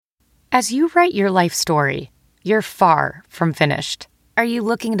As you write your life story, you're far from finished. Are you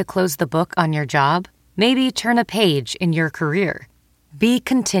looking to close the book on your job? Maybe turn a page in your career? Be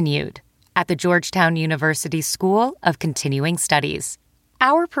continued at the Georgetown University School of Continuing Studies.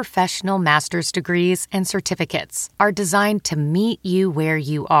 Our professional master's degrees and certificates are designed to meet you where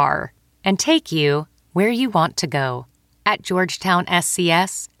you are and take you where you want to go. At Georgetown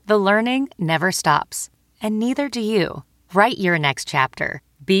SCS, the learning never stops, and neither do you. Write your next chapter.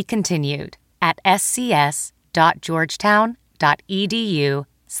 Be continued at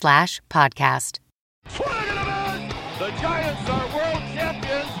scs.georgetown.edu/podcast. The Giants are world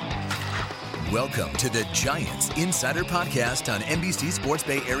champions. Welcome to the Giants Insider Podcast on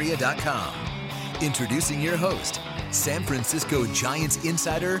NBCSportsBayArea.com. Introducing your host, San Francisco Giants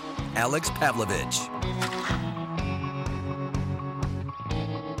insider, Alex Pavlovich.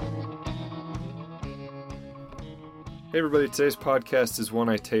 Hey everybody, today's podcast is one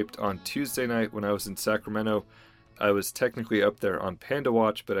I taped on Tuesday night when I was in Sacramento. I was technically up there on Panda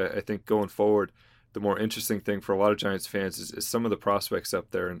Watch, but I think going forward, the more interesting thing for a lot of Giants fans is some of the prospects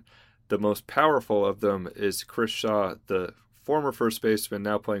up there. And the most powerful of them is Chris Shaw, the former first baseman,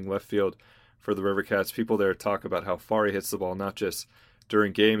 now playing left field for the River Cats. People there talk about how far he hits the ball, not just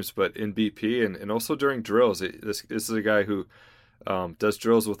during games, but in BP and also during drills. This is a guy who does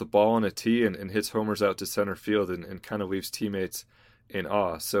drills with the ball on a tee and hits homers out to center field and kind of leaves teammates in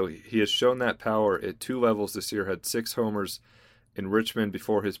awe. So he has shown that power at two levels this year, had 6 homers in Richmond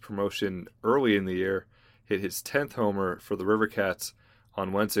before his promotion early in the year, hit his 10th homer for the River Cats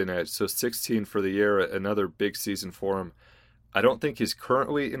on Wednesday night, so 16 for the year, another big season for him. I don't think he's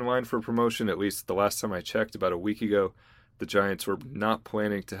currently in line for promotion, at least the last time I checked about a week ago. The Giants were not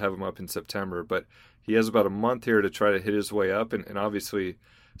planning to have him up in September, but he has about a month here to try to hit his way up, and obviously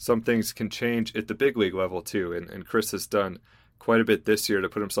some things can change at the big league level too, and Chris has done quite a bit this year to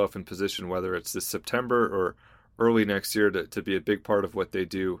put himself in position, whether it's this September or early next year, to be a big part of what they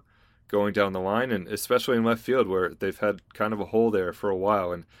do going down the line, and especially in left field where they've had kind of a hole there for a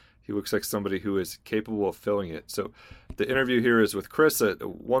while, and he looks like somebody who is capable of filling it. So the interview here is with Chris.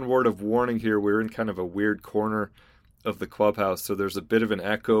 One word of warning here, we're in kind of a weird corner of the clubhouse, so there's a bit of an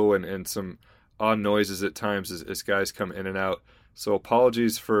echo and some odd noises at times as guys come in and out. So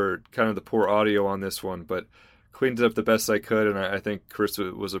apologies for kind of the poor audio on this one, but cleaned it up the best I could, and I think Chris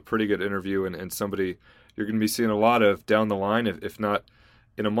was a pretty good interview and somebody you're going to be seeing a lot of down the line, if not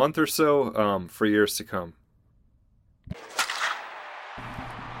in a month or so, for years to come.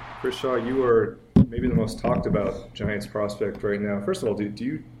 Chris Shaw, you are maybe the most talked about Giants prospect right now. First of all, do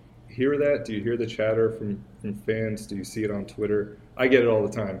you hear that? Do you hear the chatter from fans? Do you see it on Twitter? I get it all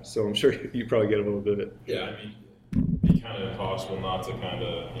the time, so I'm sure you probably get a little bit of it. Yeah, I mean, it'd be kind of impossible not to kind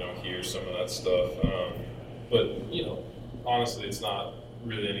of, hear some of that stuff. But, honestly, it's not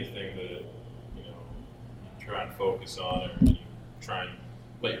really anything that, you try and focus on or you try and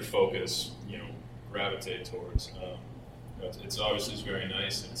let your focus, gravitate towards. It's obviously it's very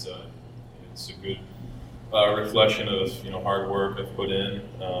nice. It's a good reflection of, hard work I've put in.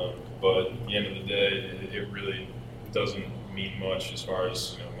 But at the end of the day, it really doesn't mean much as far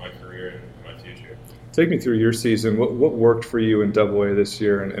as, my career and my future. Take me through your season. What worked for you in Double-A this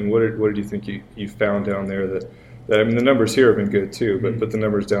year, and what did you think you found down there that I mean, the numbers here have been good too, but the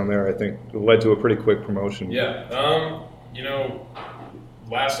numbers down there, I think, led to a pretty quick promotion. Yeah.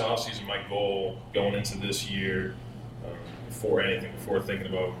 Last offseason, my goal going into this year, before thinking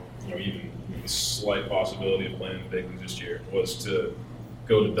about, even the slight possibility of playing the big leagues this year, was to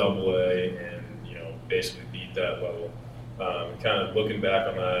go to Double-A and, basically beat that level. Kind of looking back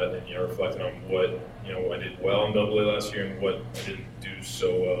on that and, reflecting on what, I did well in Double-A last year and what I didn't do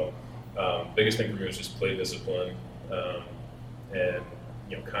so well. Biggest thing for me was just play discipline, and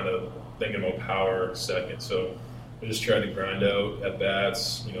kind of thinking about power second. So I just tried to grind out at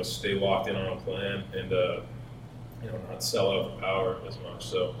bats, stay locked in on a plan, and not sell out for power as much.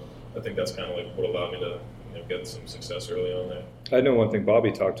 So I think that's kind of like what allowed me to get some success early on there. I know one thing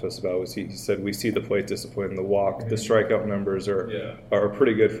Bobby talked to us about was he said we see the plate discipline, the walk, the strikeout numbers are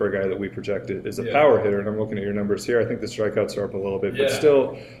pretty good for a guy that we projected as a power hitter. And I'm looking at your numbers here. I think the strikeouts are up a little bit, but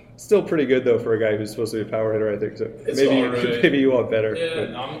still pretty good though for a guy who's supposed to be a power hitter. I think so. Maybe you want better.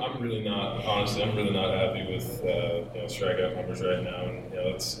 Yeah, I'm really not. Honestly, I'm really not happy with strikeout numbers right now. And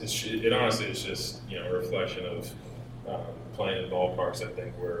it honestly is just a reflection of playing in ballparks. I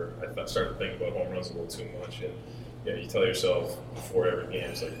think where I started to think about home runs a little too much, and you tell yourself before every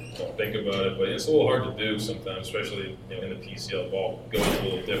game, it's like don't think about it. But it's a little hard to do sometimes, especially in the PCL. Ball goes a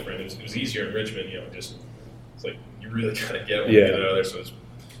little different. It was easier in Richmond. It's like you really gotta get when you get out of there, so it's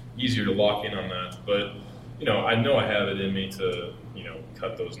easier to lock in on that. But I know I have it in me to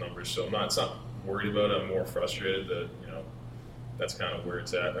cut those numbers. So it's not worried about it. I'm more frustrated that, that's kind of where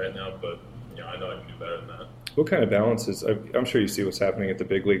it's at right now. But, I know I can do better than that. What kind of balances? I'm sure you see what's happening at the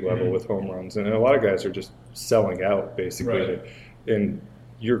big league level with home runs, and a lot of guys are just selling out basically. Right. And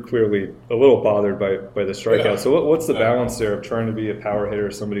you're clearly a little bothered by the strikeout. Yeah. So what's the balance there of trying to be a power hitter,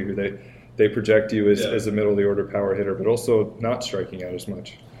 somebody who they project you as a middle of the order power hitter, but also not striking out as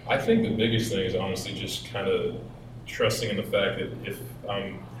much? I think the biggest thing is honestly just kind of trusting in the fact that if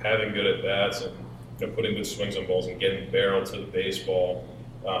I'm having good at bats and putting good swings on balls and getting barrel to the baseball,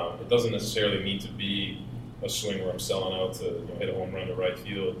 it doesn't necessarily need to be a swing where I'm selling out to hit a home run to right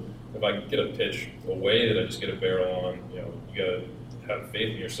field. If I can get a pitch away that I just get a barrel on, you got to have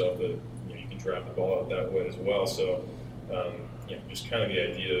faith in yourself that you can drive the ball out that way as well. So, just kind of the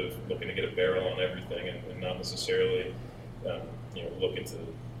idea of looking to get a barrel on everything and not necessarily, looking to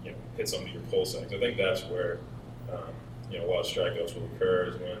hit some of your pull sacks. I think that's where a lot of strikeouts will occur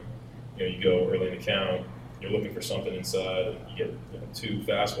is when you go early in the count, you're looking for something inside, and you get 2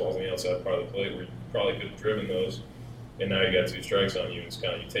 fastballs on the outside part of the plate where you probably could have driven those, and now you got 2 strikes on you. It's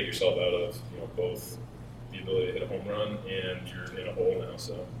kind of you take yourself out of both the ability to hit a home run and you're in a hole now.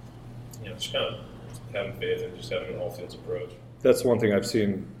 So just kind of having faith and just having an all fields approach. That's one thing I've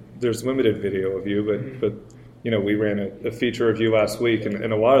seen. There's limited video of you, but we ran a feature of you last week,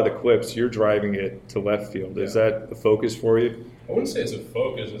 and a lot of the clips you're driving it to left field. Is that a focus for you? I wouldn't say it's a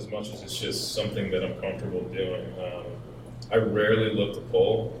focus as much as it's just something that I'm comfortable doing. I rarely look to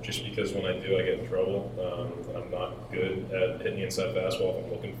pull just because when I do, I get in trouble. I'm not good at hitting the inside fastball if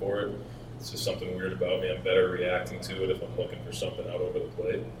I'm looking for it. It's just something weird about me. I'm better reacting to it if I'm looking for something out over the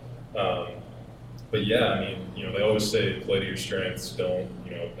plate. But yeah, they always say play to your strengths, don't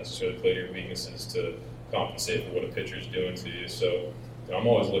necessarily play to your weaknesses to compensate for what a pitcher's doing to you. So I'm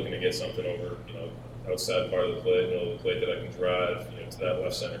always looking to get something over, outside part of the plate, middle of the plate that I can drive, to that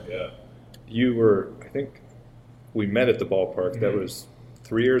left center gap. You were, I think, we met at the ballpark. That was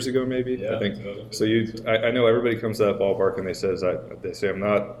 3 years ago, maybe. Yeah, I think. So I know everybody comes to that ballpark and they say I'm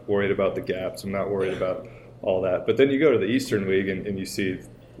not worried about the gaps. I'm not worried about all that. But then you go to the Eastern League and you see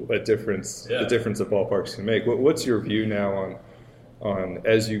the difference that ballparks can make. What's your view now on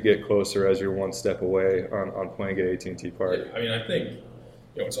as you get closer, as you're one step away on playing at AT&T Park? I think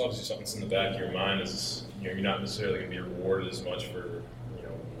it's obviously something that's in the back of your mind is you're not necessarily going to be rewarded as much for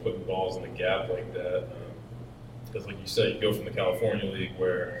putting balls in the gap like that. Because like you said, you go from the California League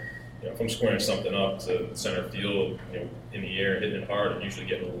where if I'm squaring something up to center field, in the air, hitting it hard, I'm usually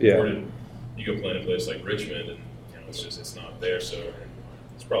getting rewarded. Yeah. You go play in a place like Richmond, and it's not there. So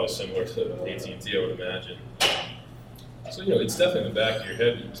it's probably similar to AT&T, I would imagine. So it's definitely in the back of your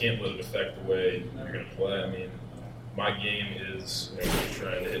head, but you can't let it affect the way you're going to play. My game is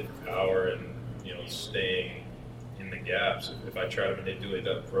trying to hit for power and staying in the gaps. If I try to manipulate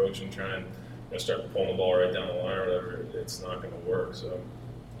that approach and try and start pulling the ball right down the line or whatever, it's not going to work. So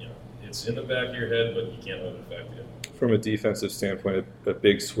it's in the back of your head, but you can't let it affect you. From a defensive standpoint, a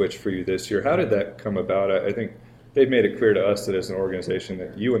big switch for you this year. How did that come about? I think they've made it clear to us that as an organization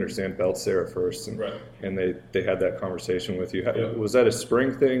that you understand Beltsera first, and they had that conversation with you. Was that a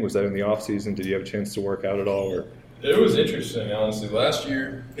spring thing? Was that in the off season? Did you have a chance to work out at all? Or? It was interesting, honestly. Last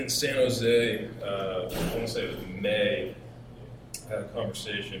year in San Jose, I want to say it was May, I had a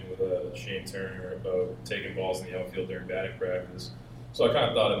conversation with Shane Turner about taking balls in the outfield during batting practice. So I kind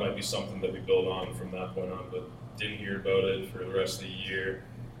of thought it might be something that we build on from that point on, but didn't hear about it for the rest of the year.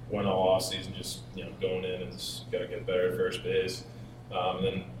 Went all off season just going in and just got to get better at first base. And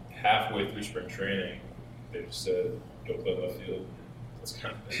then halfway through spring training, they just said go play left field. That's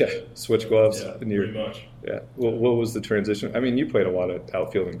kind of switch gloves. Yeah, pretty much. Yeah. Well, what was the transition? You played a lot of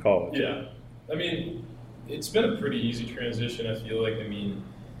outfield in college. Yeah. It's been a pretty easy transition. I feel like.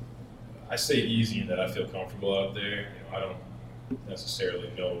 I say easy in that I feel comfortable out there. I don't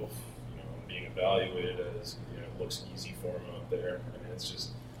necessarily know if I'm being evaluated as it looks easy for him out there. It's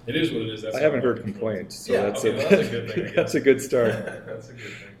just. It is what it is. I haven't heard complaints, so that's a good thing. That's a good start. That's a good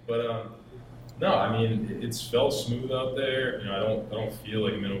thing. But no, it's felt smooth out there. I don't feel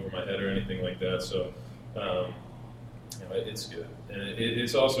like I'm in over my head or anything like that. So, it's good, and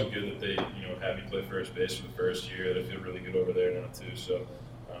it's also good that they have me play first base for the first year. That I feel really good over there now too. So,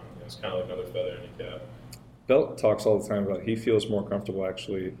 it's kind of like another feather in the cap. Belt talks all the time about he feels more comfortable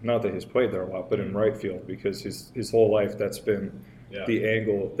actually, not that he's played there a lot, but in right field because his whole life that's been the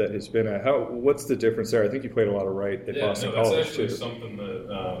angle that has been at. What's the difference there? I think you played a lot of right at Boston College. That's actually something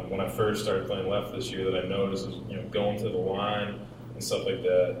that when I first started playing left this year that I noticed is going to the line and stuff like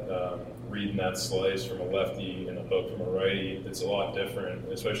that, reading that slice from a lefty and a hook from a righty. It's a lot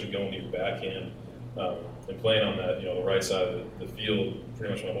different, especially going to your backhand. And playing on that, the right side of the field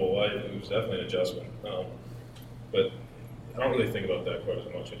pretty much my whole life, it was definitely an adjustment. But I don't really think about that quite as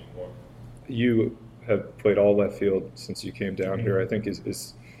much anymore. You have played all left field since you came down here. I think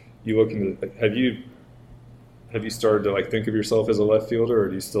is you look into have you started to think of yourself as a left fielder, or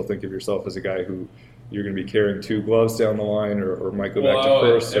do you still think of yourself as a guy who you're going to be carrying 2 gloves down the line, or might go back to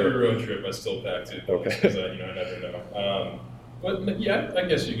first? Every road trip, I still pack 2 gloves because I never know. But yeah, I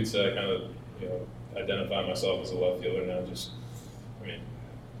guess you could say I kind of identify myself as a left fielder now.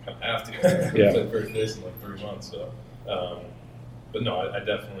 Kind of have to. I played first base in 3 months, so. But no, I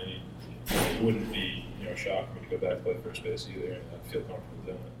definitely it wouldn't be a shock for me to go back and play first base either, and I feel comfortable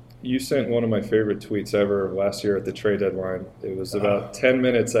doing it. You sent one of my favorite tweets ever last year at the trade deadline. It was about 10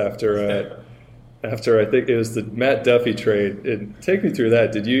 minutes after I think it was the Matt Duffy trade. And take me through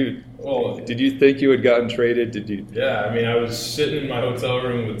that. Did you think you had gotten traded? Did you? Yeah, I was sitting in my hotel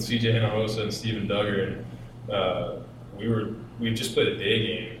room with CJ Hinojosa and Steven Duggar, and we just played a day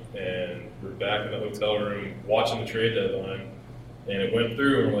game, and we're back in the hotel room watching the trade deadline, and it went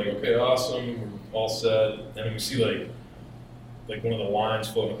through, and we're like, okay, awesome, we're all set, and then we see like one of the lines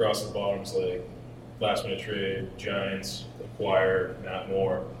floating across the bottom is last minute trade, Giants acquire Matt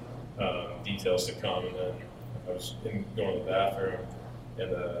Moore, details to come. And then I was going to the bathroom,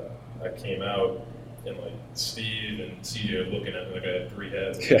 and I came out, and Steve and CJ were looking at me like I had 3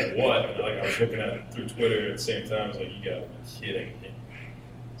 heads. I was like, what? And I was looking at it through Twitter at the same time. I was like, you gotta be kidding me.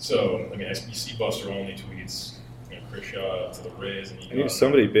 So you see Buster Olney tweets, Chris Shaw to the Rays, and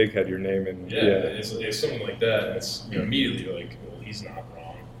somebody big had your name in. Yeah, it's something like that, and it's immediately well, he's not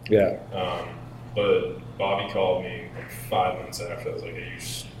wrong. Yeah. But Bobby called me 5 minutes after. I was like, hey,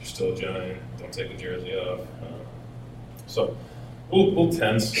 you're still a Giant. Don't take the jersey off. So a little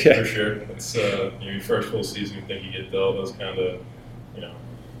tense for sure. It's your first full season. You think you get dealt. That was kind of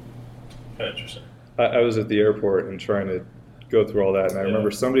interesting. I was at the airport and trying to go through all that, and I remember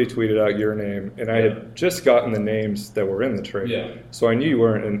somebody tweeted out your name, and I had just gotten the names that were in the trade. Yeah. So I knew you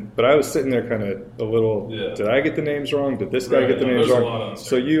weren't, but I was sitting there kind of a little, did I get the names wrong? Did this guy get the names wrong?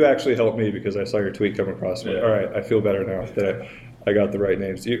 So you actually helped me because I saw your tweet come across. All right, I feel better now that I got the right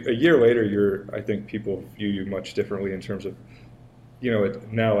names. A year later, I think people view you much differently in terms of,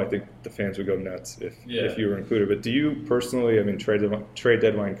 now I think the fans would go nuts if you were included. But do you personally, trade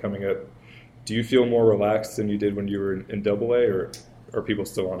deadline coming up, do you feel more relaxed than you did when you were in Double-A, or are people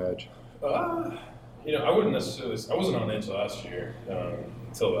still on edge? I wouldn't necessarily. I wasn't on edge last year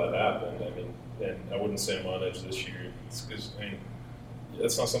until that happened. And I wouldn't say I'm on edge this year. It's because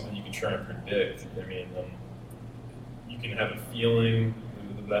that's not something you can try and predict. You can have a feeling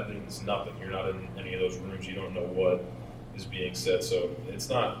that means nothing. You're not in any of those rooms. You don't know what is being said. So it's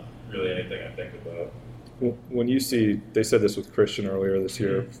not really anything I think about. When you see, they said this with Christian earlier this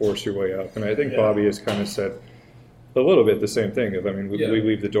year, force your way up. And I think Bobby has kind of said a little bit the same thing. We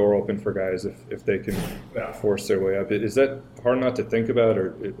leave the door open for guys if they can force their way up. Is that hard not to think about,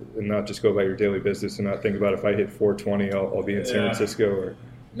 and not just go about your daily business and not think about if I hit 420, I'll be in San Francisco? Or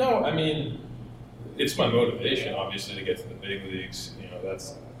No, it's my motivation, obviously, to get to the big leagues.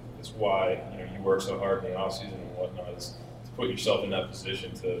 That's why you work so hard in the offseason and whatnot, is to put yourself in that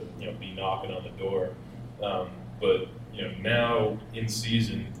position to be knocking on the door. But now in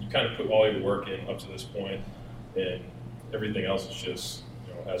season, you kind of put all your work in up to this point, and everything else is just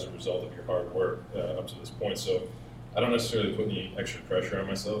as a result of your hard work up to this point. So I don't necessarily put any extra pressure on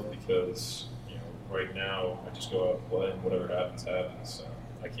myself because right now I just go out and play, and whatever happens, happens.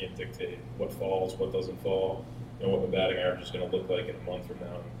 I can't dictate what falls, what doesn't fall, what the batting average is going to look like in a month from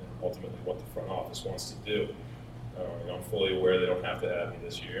now, and ultimately what the front office wants to do. I'm fully aware they don't have to have me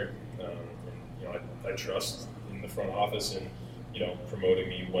this year. I trust in the front office and promoting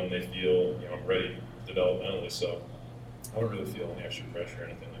me when they feel I'm ready developmentally. So I don't really feel any extra pressure or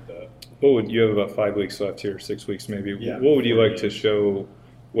anything like that. You have about 5 weeks left here, 6 weeks maybe. What would you like to show,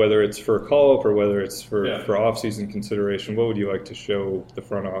 whether it's for a call-up or whether it's for off-season consideration? What would you like to show the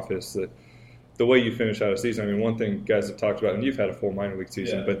front office that the way you finish out a season? One thing guys have talked about, and you've had a full minor league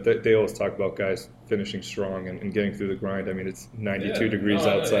season, but they always talk about guys finishing strong and getting through the grind. It's 92 degrees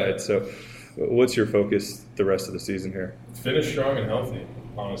outside. So what's your focus the rest of the season here? Finish strong and healthy,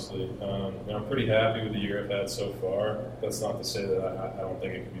 honestly. I'm pretty happy with the year I've had so far. That's not to say that I don't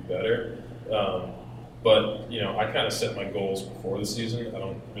think it could be better. But I kind of set my goals before the season. I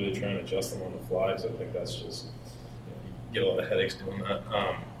don't really try and adjust them on the fly because I think that's just, you get a lot of headaches doing that.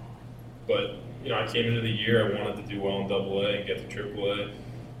 But I came into the year, I wanted to do well in Double-A and get to Triple-A,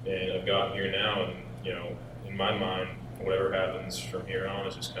 and I've gotten here now, and in my mind, whatever happens from here on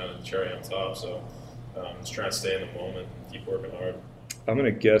is just kind of the cherry on top. So just trying to stay in the moment, keep working hard. I'm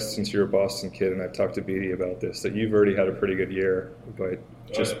going to guess, since you're a Boston kid, and I've talked to Beatty about this, that you've already had a pretty good year by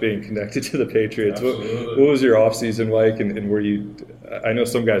just being connected to the Patriots. What was your offseason like, and were you – I know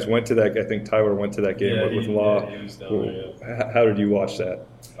some guys went to that – I think Tyler went to that game with Law. Yeah, he was down there, How did you watch that?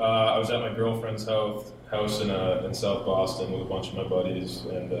 I was at my girlfriend's house in South Boston with a bunch of my buddies,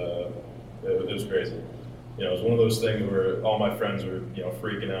 and it was crazy. You know, it was one of those things where all my friends were, you know,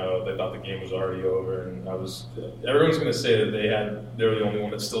 freaking out. They thought the game was already over, and everyone's going to say that they were the only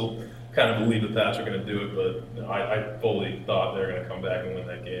one that still kind of believed the Pats were going to do it, but you know, I fully thought they were going to come back and win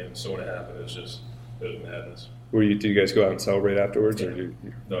that game. So when it happened, it was madness. Did you guys go out and celebrate afterwards? Yeah. Or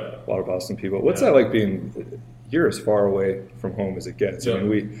No, yeah. A lot of Boston people. What's that like being – you're as far away from home as it gets. Yeah. I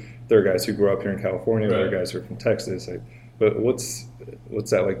mean, there are guys who grew up here in California, Right. there are guys who are from Texas. But what's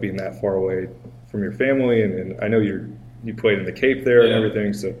that like being that far away from your family? And I know you played in the Cape there and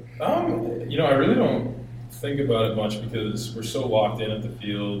everything. So, you know, I really don't think about it much because we're so locked in at the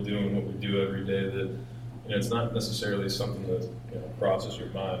field doing what we do every day that, you know, it's not necessarily something that, you know, crosses your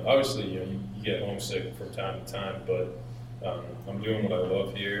mind. Obviously, you know, you get homesick from time to time, but I'm doing what I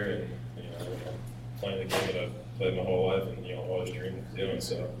love here, and, you know, I'm playing the game that I've played my whole life and, you know, always dreamed of doing,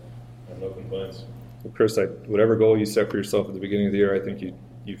 so I have no complaints. Well, Chris, whatever goal you set for yourself at the beginning of the year, I think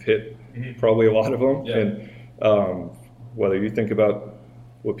you've hit probably a lot of them. Yeah. And whether you think about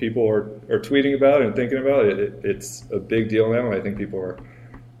what people are tweeting about and thinking about, it's a big deal now, and I think people are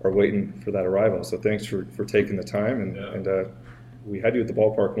waiting for that arrival. So thanks for taking the time, and we had you at the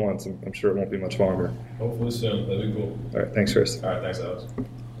ballpark once. I'm sure it won't be much longer. Hopefully soon. That'd be cool. All right, thanks, Chris. All right, thanks, Alex.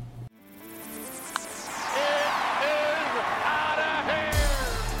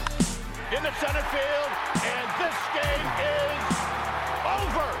 In the center field, and this game is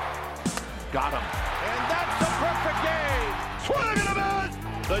over. Got him. And that's a perfect game. Swing and a miss.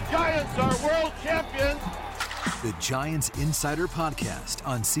 The Giants are world champions. The Giants Insider Podcast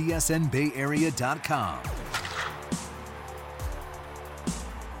on CSNBayArea.com.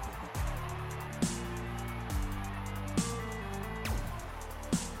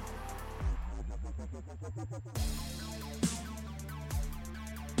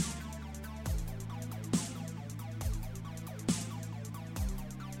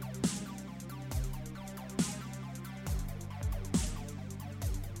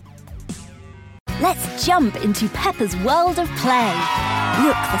 Let's jump into Peppa's world of play.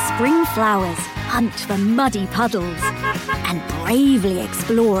 Look for spring flowers, hunt for muddy puddles, and bravely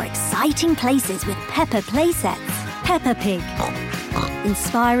explore exciting places with Peppa playsets. Peppa Pig,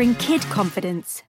 inspiring kid confidence.